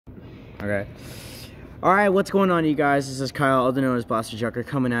Okay. All right, what's going on, you guys? This is Kyle, other known as Blaster Joker,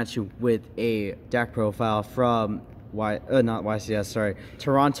 coming at you with a deck profile from not YCS, sorry,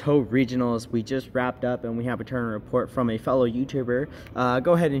 Toronto Regionals. We just wrapped up, and we have a tournament report from a fellow YouTuber.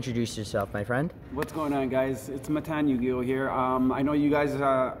 Go ahead and introduce yourself, my friend. What's going on, guys? It's Matan Yugioh here. I know you guys.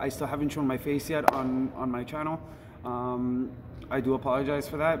 I still haven't shown my face yet on my channel. I do apologize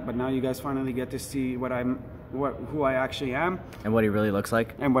for that, but now you guys finally get to see who I actually am, and what he really looks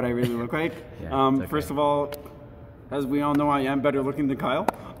like, and what I really look like. Yeah, okay. First of all, as we all know, I am better looking than Kyle.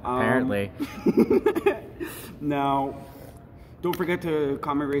 Apparently. Now, don't forget to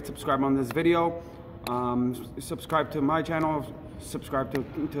comment, rate, subscribe on this video. Subscribe to my channel. Subscribe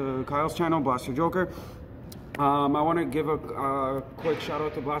to Kyle's channel, Blaster Joker. I want to give a quick shout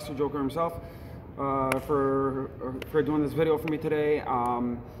out to Blaster Joker himself for doing this video for me today.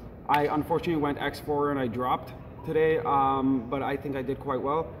 I unfortunately went X4 and I dropped today, but I think I did quite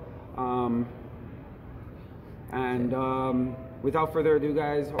well. Without further ado,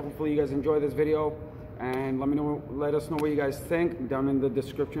 guys, hopefully you guys enjoy this video, and let us know what you guys think down in the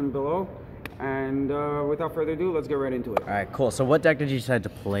description below. And without further ado, let's get right into it. All right, cool. So what deck did you decide to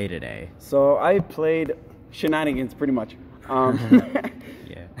play today? So I played Shenanigans, pretty much.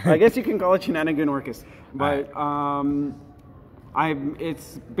 Yeah. I guess you can call it Shenanigan Orcust, but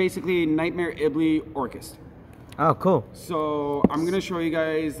it's basically Nightmare Ibly Orcust. Oh, cool. So I'm gonna show you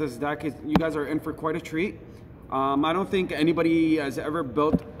guys this deck. You guys are in for quite a treat. I don't think anybody has ever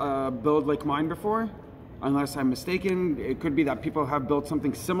built a build like mine before, unless I'm mistaken. It could be that people have built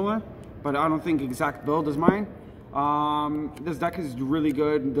something similar, but I don't think exact build is mine. This deck is really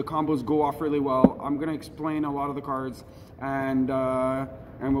good. The combos go off really well. I'm gonna explain a lot of the cards, and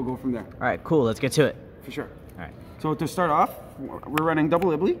we'll go from there. All right, cool. Let's get to it. For sure. All right. So to start off, we're running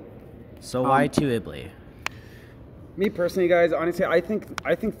double Ibly. So why 2 Ibly? Me personally, guys, honestly, I think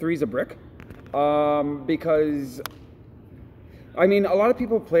 3's a brick. Because I mean, a lot of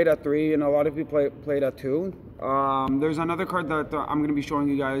people played at 3 and a lot of people played at 2. There's another card that I'm going to be showing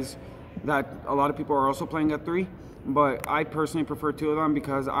you guys that a lot of people are also playing at 3, but I personally prefer 2 of them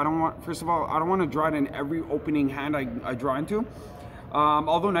because I don't want, first of all, I don't want to draw it in every opening hand I draw into.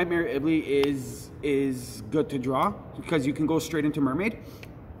 Although Nightmare Ibly is good to draw because you can go straight into Mermaid,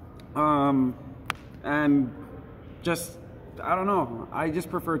 and just, I don't know, I just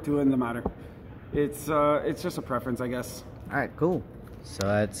prefer 2 in the matter. It's just a preference, I guess. All right, cool. So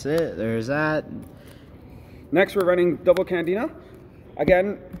that's it. There's that. Next, we're running double Candina.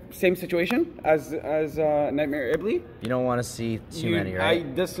 Again, same situation as Nightmare Ibly. You don't want to see too many,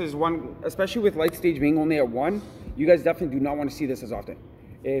 right? This is one, especially with Light Stage being only at 1. You guys definitely do not want to see this as often.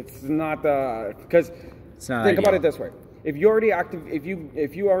 It's not because think about it this way: if you already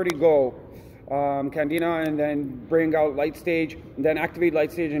if you already go Candina and then bring out Light Stage, and then activate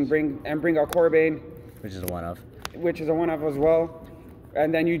Light Stage and bring out Corbane, which is a 1-of. Which is a 1-of as well.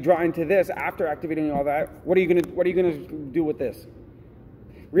 And then you draw into this after activating all that. What are you gonna do with this?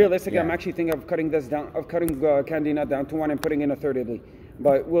 Realistically, yeah. I'm actually thinking of cutting this down, Candina down to 1 and putting in a 3rd Ibly.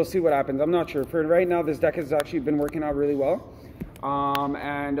 But we'll see what happens. I'm not sure. For right now, this deck has actually been working out really well,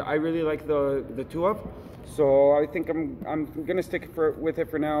 and I really like the 2-of. So I think I'm gonna stick with it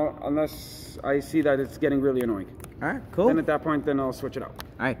for now, unless I see that it's getting really annoying. All right, cool. Then at that point, then I'll switch it out.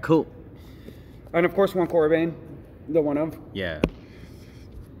 All right, cool. And of course, 1 Corbane, the 1-of. Yeah,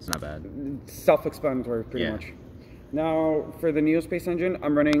 it's not bad. Self-explanatory, pretty much. Now for the Neospace engine,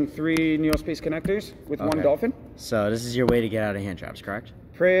 I'm running 3 Neospace connectors with 1 Dolphin. So this is your way to get out of hand traps, correct?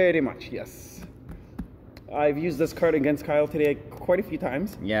 Pretty much, yes. I've used this card against Kyle today quite a few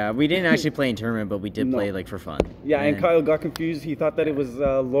times. Yeah, we didn't actually play in tournament, but we did play like for fun. Yeah, and Kyle got confused. He thought that it was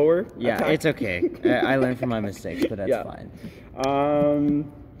lower. Yeah, attack. It's okay. I learned from my mistakes, but that's fine.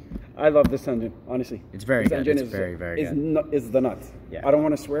 I love this engine, honestly. It's very good. It's very good. Is the nuts. Yeah. I don't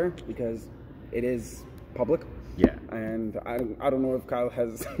want to swear because it is public. Yeah. And I don't know if Kyle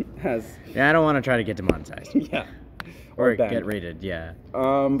has. Yeah, I don't want to try to get demonetized. Yeah. Or get rated. Yeah.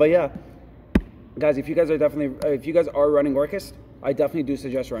 But yeah. Guys, if you guys are running Orcust, I definitely do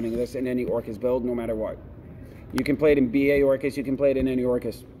suggest running this in any Orcust build, no matter what. You can play it in BA Orcust, you can play it in any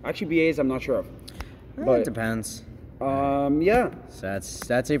Orcust. Actually, BAs I'm not sure of. But it depends. Yeah. So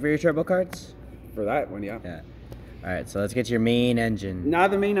that's it for your turbo cards? For that one, yeah. Yeah. All right, so let's get to your main engine. Now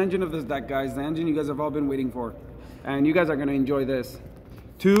the main engine of this deck, guys. The engine you guys have all been waiting for. And you guys are going to enjoy this.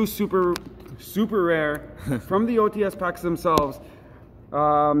 2 super rare from the OTS packs themselves.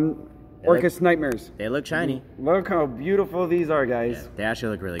 Orcust Nightmares. They look shiny. Look how beautiful these are, guys. Yeah, they actually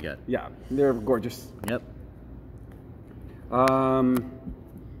look really good. Yeah, they're gorgeous. Yep.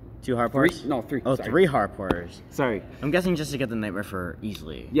 2 hard pours? No, 3. Oh, sorry. 3 hard pours. Sorry. I'm guessing just to get the Nightmare Fur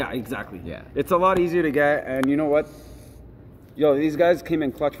easily. Yeah, exactly. Yeah. It's a lot easier to get, and you know what? Yo, these guys came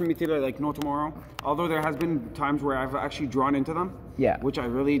in clutch for me today, like no tomorrow. Although there has been times where I've actually drawn into them. Yeah. Which I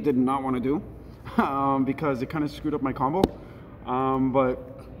really did not want to do, because it kind of screwed up my combo. But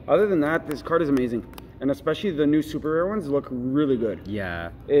other than that, this card is amazing. And especially the new super rare ones look really good. Yeah.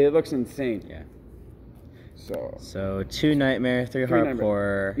 It looks insane. Yeah. So 2 Nightmare, 3 hard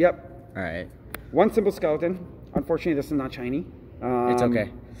pour. Yep. All right. 1 simple skeleton. Unfortunately, this is not shiny. It's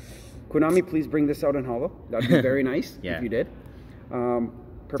okay. Konami, please bring this out in holo. That'd be very nice if you did.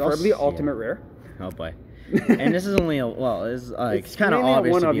 Preferably ultimate rare. Oh boy. And this is only it's kind of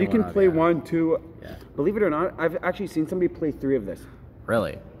obvious one to of. be You can play 1, 2. Yeah. Believe it or not, I've actually seen somebody play 3 of this.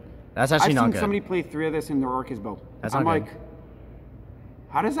 Really? That's actually not good. I've seen somebody play 3 of this in their Orcust build. That's I'm not like, good.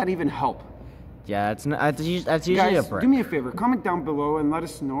 how does that even help? Yeah, that's usually guys, a brick. do me a favor. Comment down below and let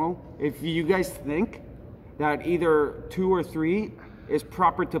us know if you guys think that either 2 or 3 is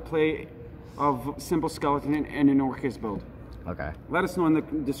proper to play of simple skeleton in an Orcust build. Okay. Let us know in the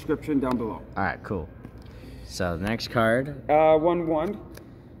description down below. All right, cool. So the next card. 1/1.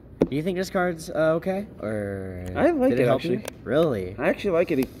 Do you think this card's okay, or I like did it help actually. you? Really? I actually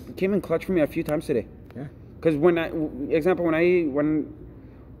like it. It came in clutch for me a few times today. Yeah. Because when I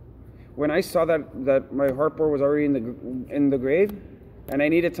saw that my hardcore was already in the grave, and I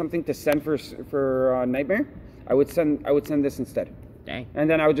needed something to send for Nightmare, I would send this instead. Dang. And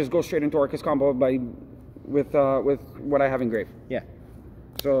then I would just go straight into Orcust combo with what I have in grave. Yeah.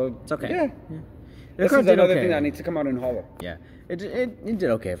 So it's okay. Yeah. The This card is did another okay. thing that needs to come out in holo. Yeah. It did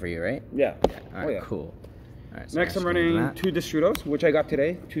okay for you, right? Yeah. All right. Cool. All right. So Next, I'm running 2 Destrudos, which I got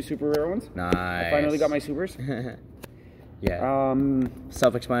today. 2 super rare ones. Nice. I finally got my supers. Yeah.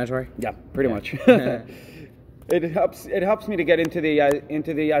 Self-explanatory. Yeah, pretty much. It helps me to get into the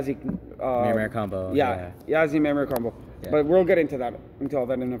Yazi Memory combo. Yeah, Yazi memory combo. Yeah. But we'll get into that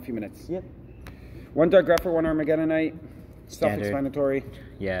in a few minutes. Yep. 1 Dark Grapher, 1 Armageddonite. Self-explanatory.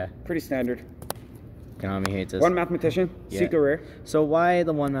 Yeah. Pretty standard. Konami hates us. 1 Mathematician. Yeah. Secret rare. So why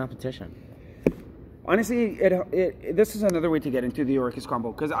the 1 Mathematician? Honestly, this is another way to get into the Orcust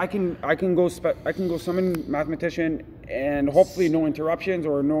combo, because I can go summon Mathematician and hopefully no interruptions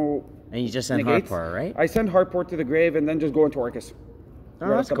or no. And you just send negates. Hardport, right? I send Hardport to the grave and then just go into Orcust. Oh,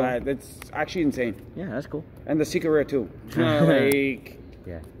 that's cool. It's actually insane. Yeah, that's cool. And the secret rare too. Like,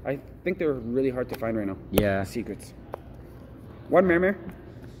 yeah. I think they're really hard to find right now. Yeah. The secrets. 1 Mermere.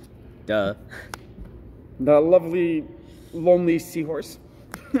 Duh. The lovely, lonely seahorse.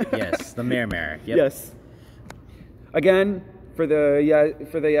 Yes, the Mare. Yep. Yes. Again, for the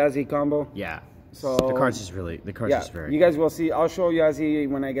Yazi combo. Yeah. So the card's just very you guys will see. I'll show Yazi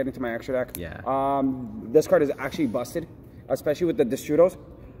when I get into my extra deck. Yeah. This card is actually busted, especially with the Destrudos.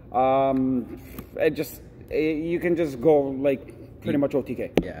 You can just go like pretty much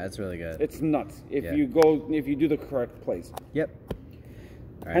OTK. Yeah, that's really good. It's nuts if Yeah. you do the correct plays. Yep.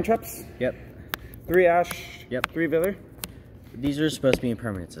 All right. Hand traps. Yep. 3 Ash. Yep. 3 Viller. These are supposed to be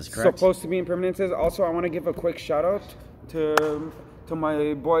impermanences, correct? Supposed to be impermanences. Also, I want to give a quick shout out to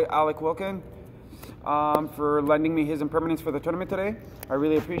my boy Alec Wilkin for lending me his impermanence for the tournament today. I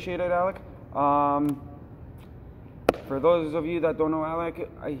really appreciate it, Alec. For those of you that don't know Alec,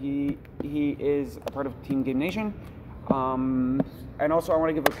 he is a part of Team Game Nation. And also, I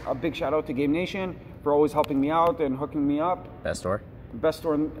want to give a big shout out to Game Nation for always helping me out and hooking me up. Best store? Best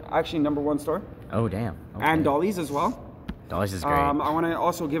store, actually #1 store. Oh, damn. Okay. And Dolly's as well. Dolly's is great. I want to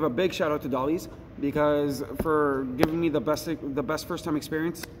also give a big shout out to Dolly's because for giving me the best first time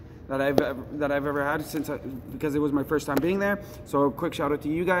experience that I've ever had because it was my first time being there. So a quick shout out to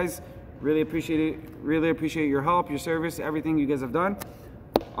you guys. Really appreciate it. Really appreciate your help, your service, everything you guys have done.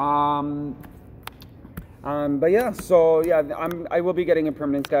 But yeah, so yeah, I will be getting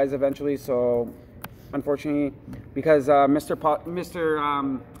impermanence, guys, eventually. So unfortunately, because Mr.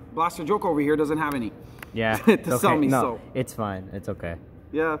 Blaster Joke over here doesn't have any. Yeah. to sell me. No, so it's fine. It's okay.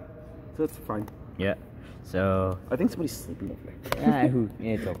 yeah, so it's fine. Yeah. So. I think somebody's sleeping over there.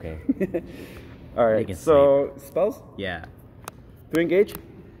 It's okay. All right. So spells. Yeah. 3 engage.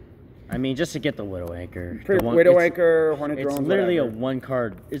 I mean, just to get the Widow Anchor. Widow Anchor, Hornet It's Drones. literally whatever. a 1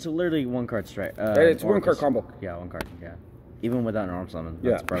 card. It's literally 1 card strike. It's 1 card combo. Yeah, 1 card. Yeah. Even without an arm summon.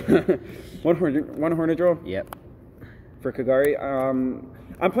 Yeah. That's broken. one Hornet Drone. Yep. For Kagari.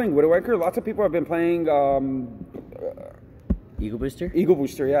 I'm playing Widow Anchor. Lots of people have been playing Eagle Booster? Eagle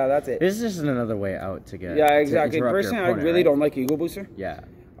Booster. Yeah, that's it. This is just another way out to get. Yeah, exactly. To Personally, your opponent, I really don't like Eagle Booster. Yeah.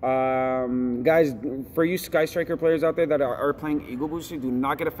 Guys, for you Sky Striker players out there that are playing Eagle Booster, do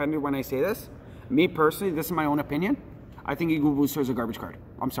not get offended when I say this. Me personally, this is my own opinion. I think Ego Booster is a garbage card.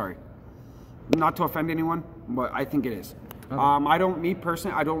 I'm sorry. Not to offend anyone, but I think it is. Okay. Me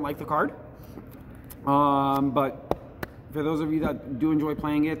personally, I don't like the card. But for those of you that do enjoy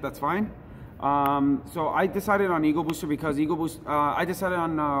playing it, that's fine. So I decided on Ego Booster because I decided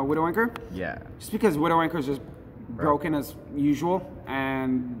on Widow Anchor. Yeah. Just because Widow Anchor is just broken as usual,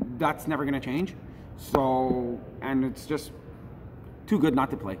 and that's never gonna change. So, and it's just too good not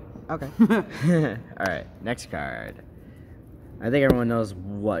to play. Okay. All right, next card. I think everyone knows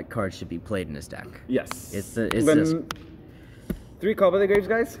what card should be played in this deck. Yes. It's this. 3 Call by the Graves,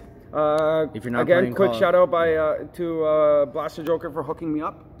 guys. If you're not again, quick shout out to Blaster Joker for hooking me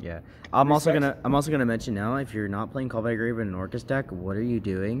up. Yeah. I'm also gonna mention now, if you're not playing Call by the Grave in an Orcust deck, what are you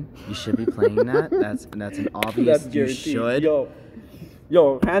doing? You should be playing that. That's an obvious. You should.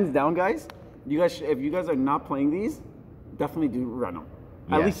 Yo, hands down, guys. You guys, if you guys are not playing these, definitely do run them.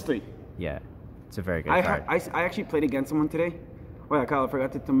 At least 3. Yeah. It's a very good card. I actually played against someone today. Oh yeah, Kyle, I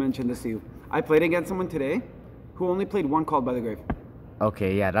forgot to mention this to you. I played against someone today who only played 1 Called by the Grave.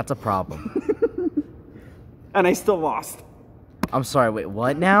 Okay, yeah, that's a problem. And I still lost. I'm sorry, wait,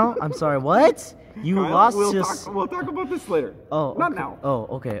 what now? I'm sorry, what? You Kyle, lost we'll talk about this later. Oh, not okay. now. Oh,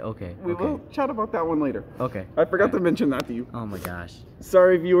 okay. We will chat about that one later. Okay. I forgot to mention that to you. Oh my gosh.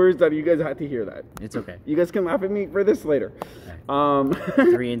 Sorry, viewers, that you guys had to hear that. It's okay. You guys can laugh at me for this later.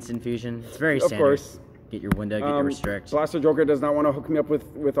 Okay. 3 instant fusion. It's very standard. Of course. Get your window, get your restrict. Blaster Joker does not want to hook me up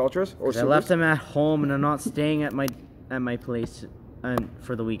with ultras or supers. I left him at home and I'm not staying at my place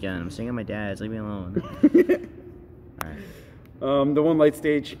for the weekend. I'm staying at my dad's. Leave me alone. All right. The one light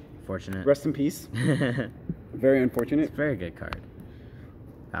stage. Fortunate. Rest in peace. Very unfortunate. It's a very good card.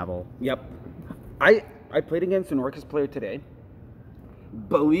 Babel. Yep. I played against an Orcust player today.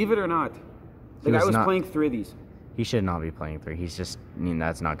 Believe it or not, the guy was playing 3 of these. He should not be playing 3. He's just,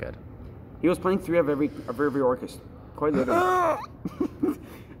 that's not good. He was playing 3 of every Orcust. Quite literally.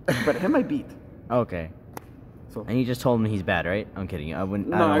 But him I beat. Okay. So, and you just told him he's bad, right? I'm kidding you. I don't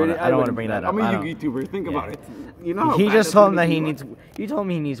want to bring that up. I'm a YouTuber. Think about it. You know. He just told him that he needs. You told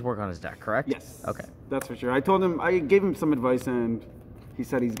me he needs work on his deck, correct? Yes. Okay. That's for sure. I gave him some advice, and he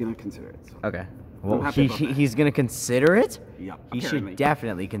said he's gonna consider it. So. Okay. Well, he's gonna consider it. Yeah. He should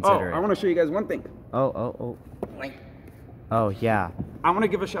definitely consider it. I want to show you guys one thing. Oh. Oh yeah. I want to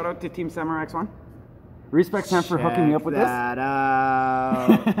give a shout out to Team Samurai X1. Respect Sam for hooking me up with that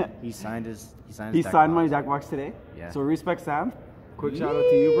out. He signed my deck box today. Yeah. So respect Sam. Quick shout out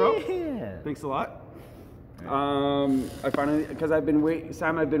to you, bro. Yeah. Thanks a lot. I finally, because I've been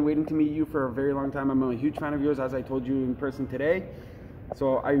waiting to meet you for a very long time. I'm a huge fan of yours, as I told you in person today.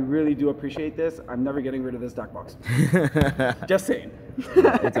 So I really do appreciate this. I'm never getting rid of this deck box. Just saying.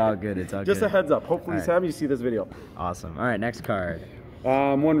 It's all good. It's all Just good. a heads up. Hopefully, right. Sam, you see this video. Awesome. All right, next card.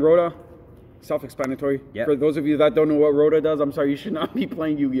 One Rhoda. Self-explanatory. Yep. For those of you that don't know what Rhoda does, I'm sorry, you should not be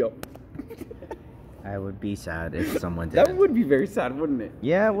playing Yu-Gi-Oh! I would be sad if someone did. That would be very sad, wouldn't it?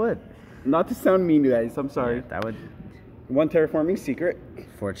 Yeah, it would. Not to sound mean, guys. I'm sorry. Yeah, that would. 1 Terraforming Secret.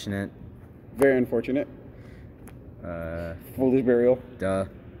 Fortunate. Very unfortunate. Foolish Burial. Duh.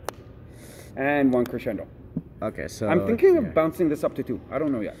 And 1 Crescendo. Okay, so... I'm thinking of bouncing this up to 2. I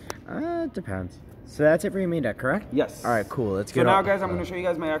don't know yet. It depends. So that's it for your main deck, correct? Yes. All right, cool. Let's get So now, guys, I'm going to show you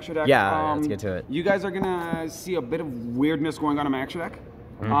guys my extra deck. Yeah, let's get to it. You guys are going to see a bit of weirdness going on in my extra deck.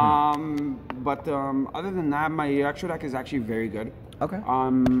 But other than that, my extra deck is actually very good. Okay.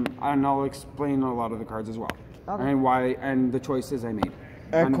 And I'll explain a lot of the cards as well. Okay. And why, and the choices I made.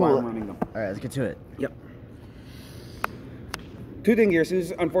 And cool. why I'm running them. All right, let's get to it. Yep. 2 things here.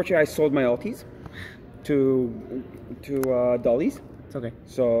 So unfortunately, I sold my alties to dollies. It's okay.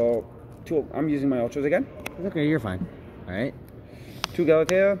 So I'm using my ultras again. It's okay, you're fine. All right. 2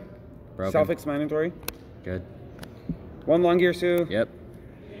 Galatea. Broken. Self-explanatory. Good. 1 Longyearsu. Yep.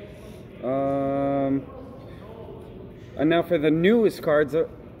 And now for the newest cards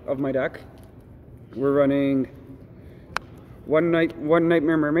of my deck, we're running one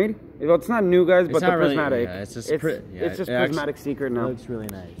Nightmare Mermaid. Well, it's not new, guys, but the prismatic. Yeah, it's just prismatic secret now. It looks really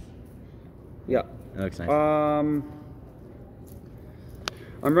nice. Yeah. It looks nice.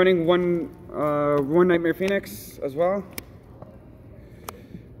 I'm running one Nightmare Phoenix as well.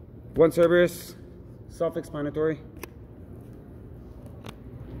 1 Cerberus, self-explanatory.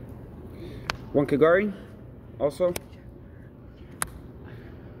 1 Kagari, also.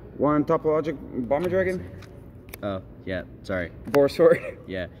 1 Topologic Bomber Dragon. Oh, yeah, sorry. Boar Sword.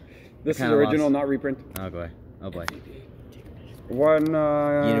 Yeah. This is original, not reprint. Oh boy. Oh boy. 1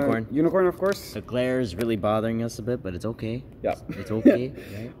 Unicorn. Unicorn, of course. The glare is really bothering us a bit, but it's okay. Yeah. It's okay.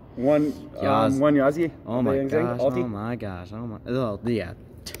 Right? 1 Yazi. Oh my gosh. Oh my gosh. Oh my. Oh yeah.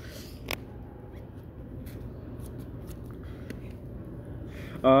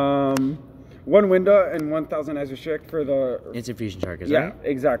 1 window and 1,000 as restrict for the Instant fusion charges, yeah, right?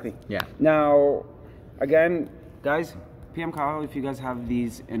 exactly. Yeah. Now, again, guys, PM Kyle, if you guys have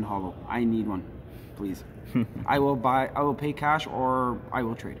these in hollow, I need one, please. I will pay cash or I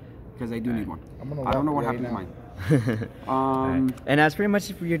will trade because I do need one. I don't know what happened to mine. Right. And that's pretty much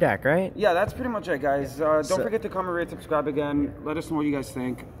it for your deck, right? Yeah, that's pretty much it, guys. Don't forget to comment, rate, subscribe again. Let us know what you guys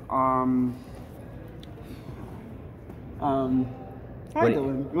think. Hi,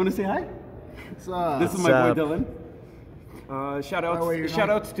 Dylan. You want to say hi? This is my boy Dylan. Shout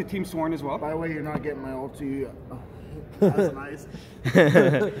outs to Team Sworn as well. By the way, you're not getting my ulti. That's nice.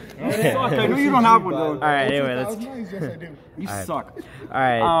 I know you don't have one though. All right, anyway, let's. Nice. Yes, I do. You suck. All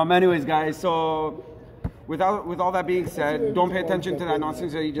right. Anyways, guys, so with all that being said, don't pay attention to that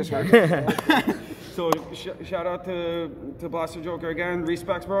nonsense that you just heard. So shout out to Blaster Joker again.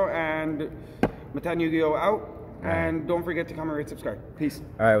 Respects, bro, and Matan Yugioh out. And don't forget to comment, rate, subscribe. Peace.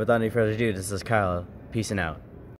 All right, without any further ado, this is Kyle. Peace and out.